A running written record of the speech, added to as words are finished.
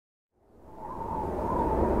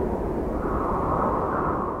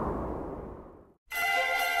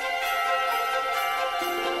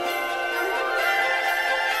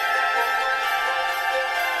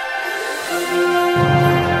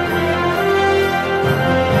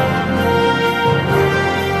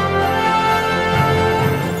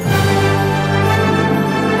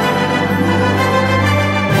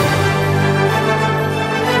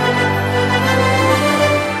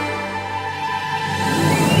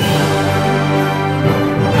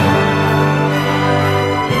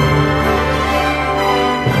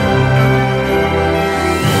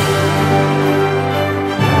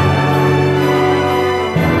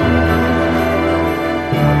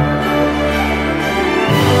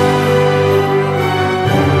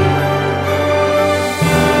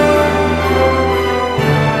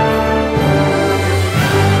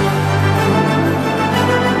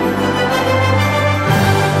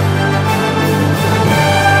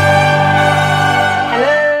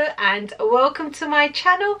welcome to my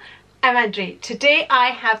channel. I'm Andri. Today I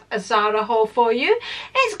have a Zara haul for you.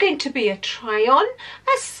 It's going to be a try on,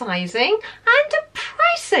 a sizing and a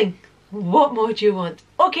pricing. What more do you want?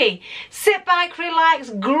 Okay, sit back, relax,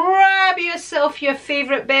 grab yourself your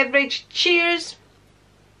favourite beverage. Cheers.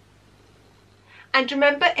 And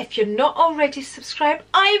remember, if you're not already subscribed,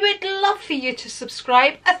 I would love for you to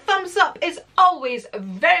subscribe. A thumbs up is always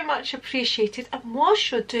very much appreciated. And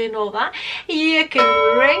whilst you're doing all that, you can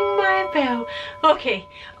ring my bell. Okay,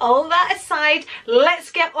 all that aside,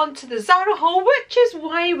 let's get on to the Zara haul, which is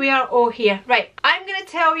why we are all here. Right, I'm going to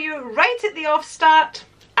tell you right at the off start,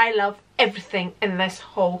 I love everything in this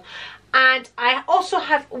haul. And I also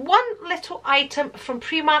have one little item from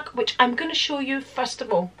Primark, which I'm going to show you first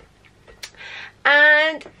of all.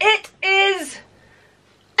 And it is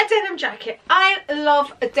a denim jacket. I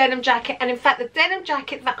love a denim jacket, and in fact the denim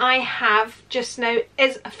jacket that I have just now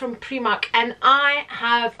is from Primark, and I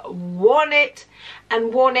have worn it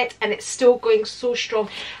and it's still going so strong.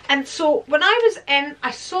 And so when I was in, I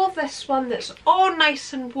saw this one that's all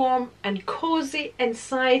nice and warm and cozy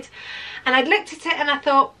inside, and I looked at it and I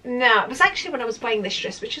thought, no, it was actually when I was buying this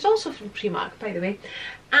dress, which is also from Primark by the way,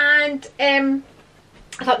 and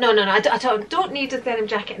I thought, no, I don't need a denim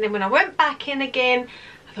jacket. And then when I went back in again,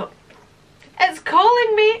 I thought, it's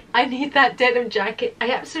calling me. I need that denim jacket.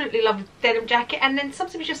 I absolutely love a denim jacket. And then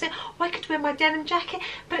sometimes you say, oh, I could wear my denim jacket,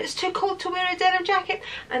 but it's too cold to wear a denim jacket.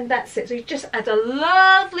 And that's it. So you just add a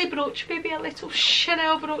lovely brooch, maybe a little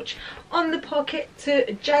Chanel brooch on the pocket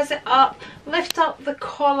to jazz it up, lift up the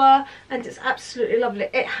collar, and it's absolutely lovely.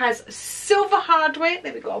 It has silver hardware.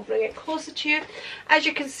 There we go, I'll bring it closer to you. As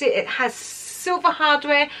you can see, it has silver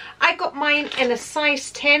hardware. I got mine in a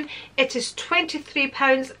size 10. It is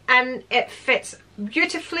 £23 and it fits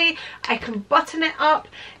beautifully. I can button it up.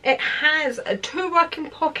 It has two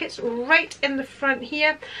working pockets right in the front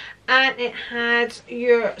here, and it has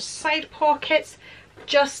your side pockets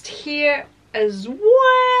just here as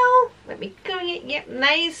well. Let me go it. Yep,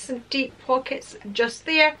 nice and deep pockets just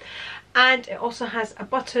there. And it also has a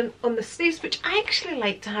button on the sleeves, which I actually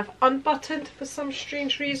like to have unbuttoned for some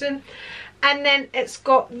strange reason. And then it's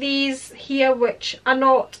got these here which are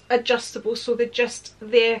not adjustable, so they're just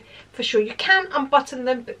there for show. You can unbutton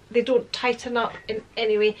them, but they don't tighten up in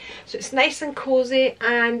any way. So it's nice and cozy,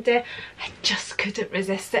 and I just couldn't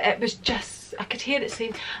resist it. It was just, I could hear it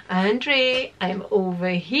saying, Andri, I'm over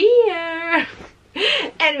here.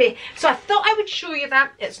 Anyway, so I thought I would show you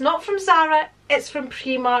that. It's not from Zara, it's from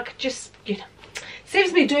Primark. Just, you know,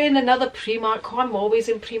 saves me doing another Primark. Oh, I'm always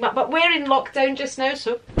in Primark, but we're in lockdown just now,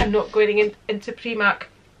 so I'm not going into Primark.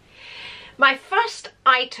 My first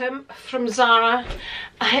item from Zara,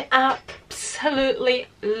 I absolutely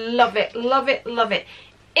love it, love it, love it.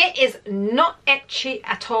 It is not itchy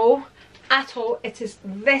at all, It is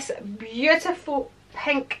this beautiful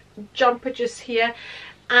pink jumper just here.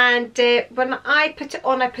 And when I put it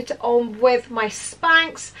on with my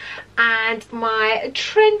Spanx and my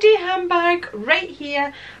trendy handbag right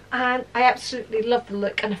here, and I absolutely love the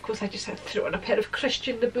look. And of course I just had to throw on a pair of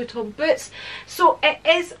Christian Louboutin boots. So it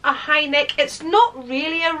is a high neck. It's not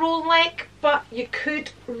really a roll neck, but you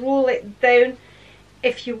could roll it down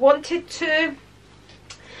if you wanted to.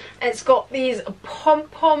 It's got these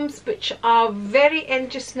pom-poms which are very in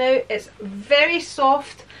just now. It's very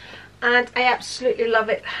soft. And I absolutely love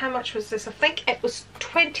it. How much was this? I think it was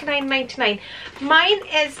 £29.99. Mine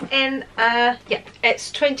is in yeah,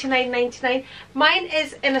 it's £29.99. Mine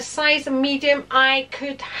is in a size medium. I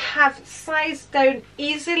could have sized down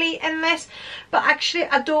easily in this, but actually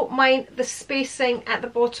I don't mind the spacing at the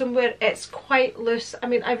bottom where it's quite loose. I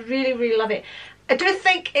mean, I really, really love it. I do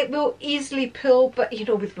think it will easily pull, but you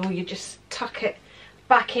know, with no, you just tuck it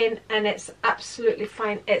back in and it's absolutely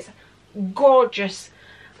fine. It's gorgeous.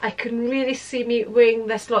 I can really see me wearing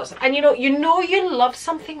this lots. And you know you love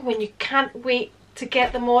something when you can't wait to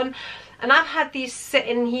get them on. And I've had these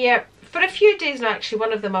sitting here for a few days now. Actually,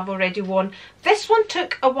 one of them I've already worn. This one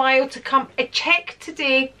took a while to come. I checked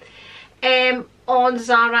today on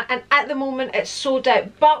Zara, and at the moment it's sold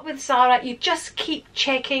out. But with Zara, you just keep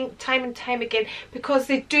checking time and time again, because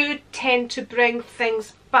they do tend to bring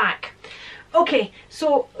things back. Okay,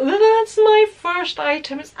 so that's my first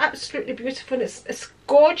item. It's absolutely beautiful, and it's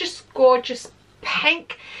gorgeous, gorgeous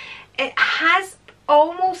pink. It has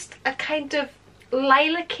almost a kind of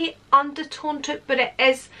lilac-y undertone to it, but it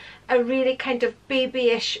is a really kind of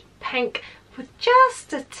babyish pink with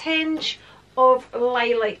just a tinge of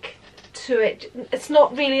lilac to it. It's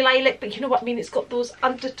not really lilac, but you know what I mean, it's got those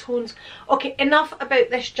undertones. Okay, enough about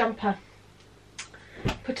this jumper.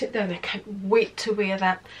 Put it down, I can't wait to wear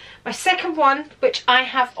that. My second one, which I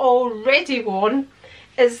have already worn,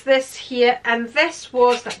 is this here, and this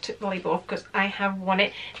was, that took the label off because I have won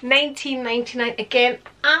it, £19.99. Again,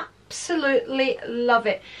 absolutely love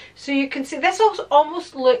it. So you can see this also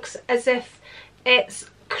almost looks as if it's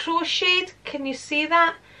crocheted. Can you see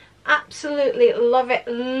that? Absolutely love it.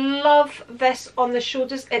 Love this on the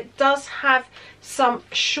shoulders. It does have some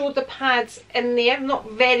shoulder pads in there,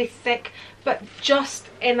 not very thick but just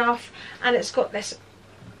enough, and it's got this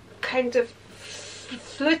kind of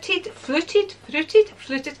fluted,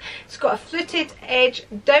 it's got a fluted edge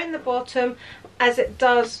down the bottom as it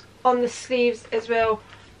does on the sleeves as well.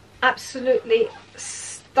 Absolutely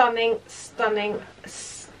stunning, stunning,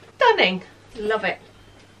 stunning. Love it.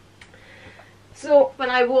 So when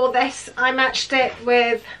I wore this, I matched it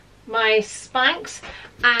with my Spanx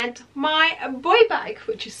and my boy bag,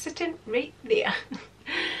 which is sitting right there.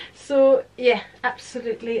 So yeah,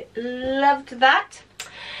 absolutely loved that.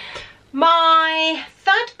 My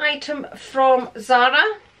third item from Zara,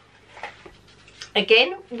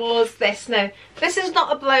 again, was this. Now, this is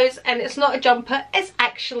not a blouse and it's not a jumper, it's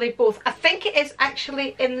actually both. I think it is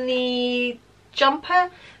actually in the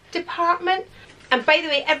jumper department. And by the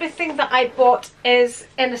way, everything that I bought is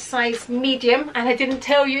in a size medium, and I didn't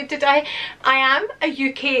tell you, did I? I am a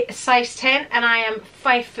UK size 10 and I am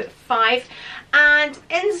 5'5", and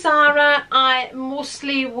in Zara I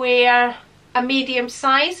mostly wear a medium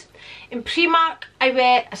size. In Primark I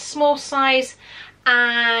wear a small size,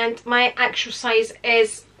 and my actual size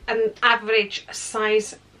is an average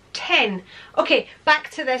size 10. Okay, back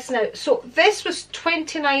to this now. So this was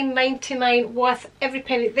 £29.99, worth every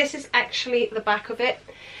penny. This is actually the back of it.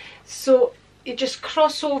 So you just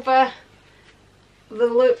cross over the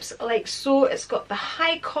loops like so. It's got the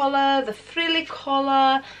high collar, the frilly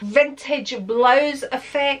collar, vintage blouse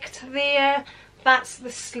effect there. That's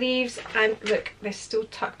the sleeves, and look, they're still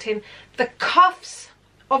tucked in. The cuffs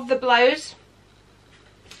of the blouse,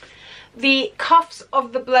 the cuffs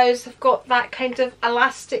of the blouse have got that kind of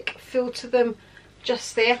elastic feel to them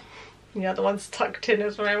just there. The other one's tucked in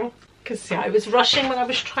as well. Because see, I was rushing when I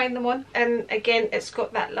was trying them on. And again, it's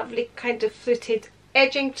got that lovely kind of fluted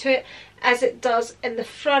edging to it, as it does in the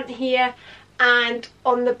front here and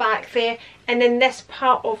on the back there. And then this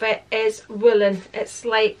part of it is woolen. It's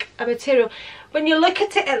like a material. When you look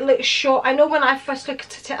at it, it looks short. I know when I first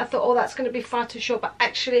looked at it, I thought, oh, that's going to be far too short, but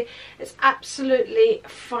actually it's absolutely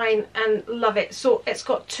fine and love it. So it's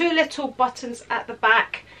got two little buttons at the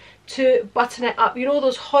back to button it up. You know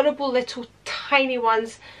those horrible little tiny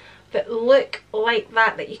ones that look like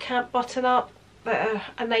that you can't button up? A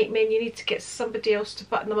nightmare, and you need to get somebody else to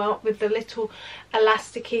button them up with the little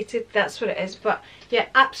elasticated, that's what it is. But yeah,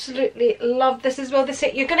 absolutely love this as well. This,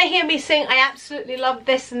 you're going to hear me saying I absolutely love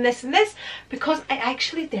this and this and this, because I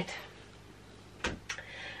actually did.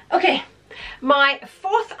 Okay, my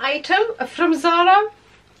fourth item from Zara.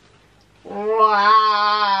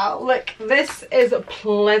 Wow, look, this is a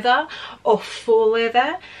pleather or faux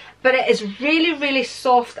leather, but it is really, really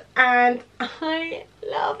soft, and I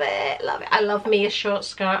love it, love it. I love me a short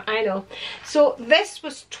skirt, I know. So this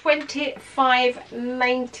was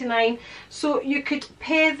 £25.99. So you could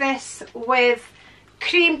pair this with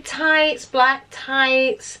cream tights, black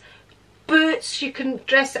tights, boots. You can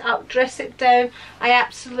dress it up, dress it down. I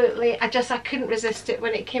couldn't resist it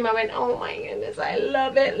when it came. I went, oh my goodness, I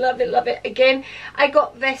love it, love it, love it. Again, I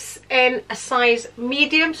got this in a size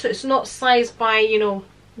medium, so it's not sized by, you know,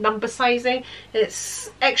 number sizing. It's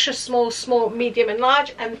extra small, small, medium and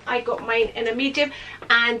large, and I got mine in a medium,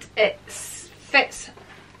 and it fits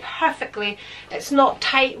perfectly. It's not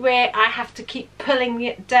tight where I have to keep pulling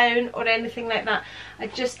it down or anything like that. I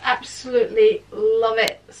just absolutely love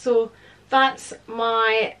it. So that's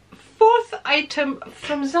my fourth item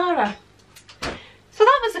from Zara. So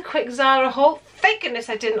that was a quick Zara haul. Thank goodness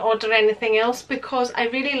I didn't order anything else, because I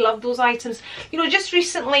really love those items. You know, just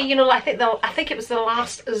recently, you know, I think it was the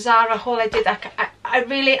last Zara haul I did. I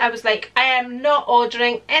was like, I am not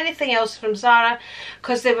ordering anything else from Zara,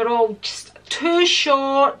 because they were all just too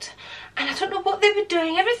short, and I don't know what they were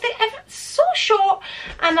doing. Everything so short,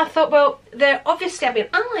 and I thought, well, they're obviously, I mean,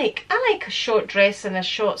 I like a short dress and a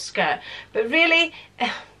short skirt, but really,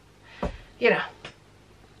 you know,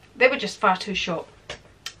 they were just far too short.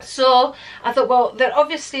 So I thought, well,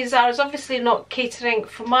 Zara's obviously not catering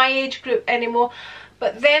for my age group anymore.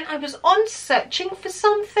 But then I was on searching for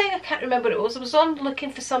something, I can't remember what it was. I was on looking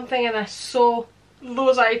for something, and I saw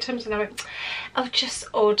those items, and I went, I'll just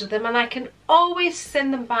order them, and I can always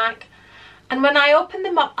send them back And when I opened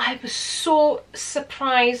them up, I was so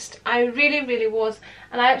surprised. I really was,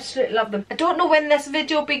 and I absolutely love them. I don't know when this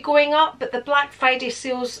video will be going up, but the Black Friday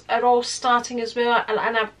sales are all starting as well.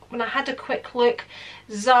 And when I had a quick look,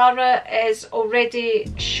 Zara is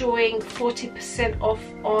already showing 40% off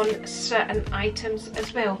on certain items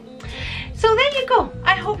as well. So there you go.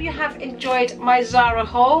 I hope you have enjoyed my Zara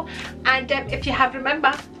haul, and if you have,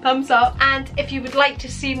 remember, thumbs up. And if you would like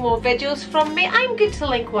to see more videos from me, I'm going to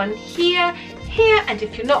link one here, and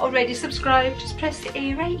if you're not already subscribed, just press the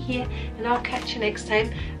A right here, and I'll catch you next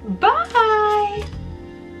time. Bye!